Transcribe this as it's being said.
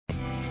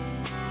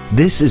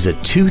This is a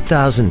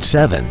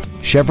 2007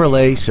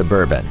 Chevrolet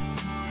Suburban.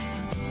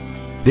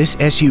 This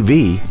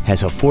SUV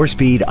has a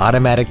 4-speed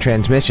automatic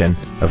transmission,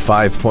 a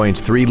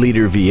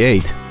 5.3-liter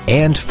V8,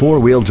 and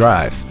 4-wheel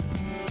drive.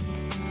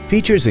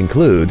 Features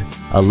include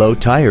a low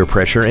tire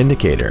pressure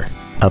indicator,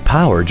 a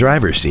power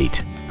driver's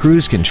seat,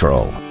 cruise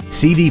control,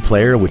 CD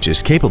player which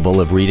is capable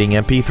of reading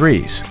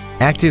MP3s,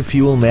 active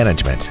fuel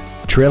management,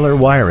 trailer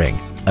wiring,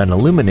 an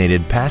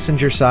illuminated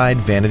passenger side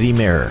vanity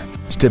mirror,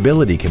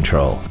 stability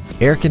control,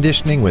 air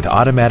conditioning with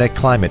automatic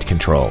climate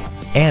control,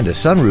 and a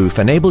sunroof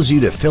enables you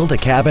to fill the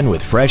cabin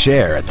with fresh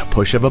air at the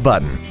push of a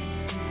button.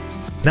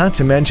 Not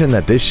to mention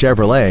that this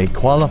Chevrolet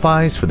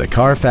qualifies for the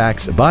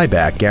Carfax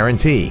buyback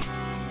guarantee.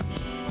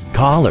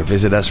 Call or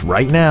visit us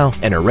right now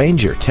and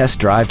arrange your test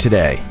drive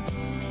today.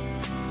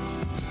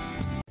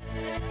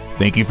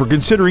 Thank you for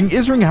considering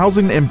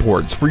Isringhausen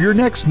Imports for your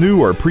next new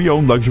or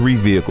pre-owned luxury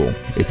vehicle.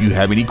 If you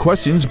have any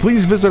questions,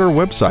 please visit our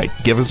website,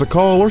 give us a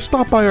call, or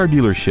stop by our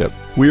dealership.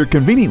 We are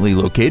conveniently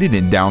located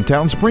in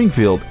downtown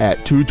Springfield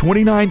at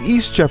 229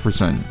 East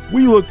Jefferson.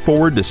 We look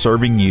forward to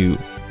serving you.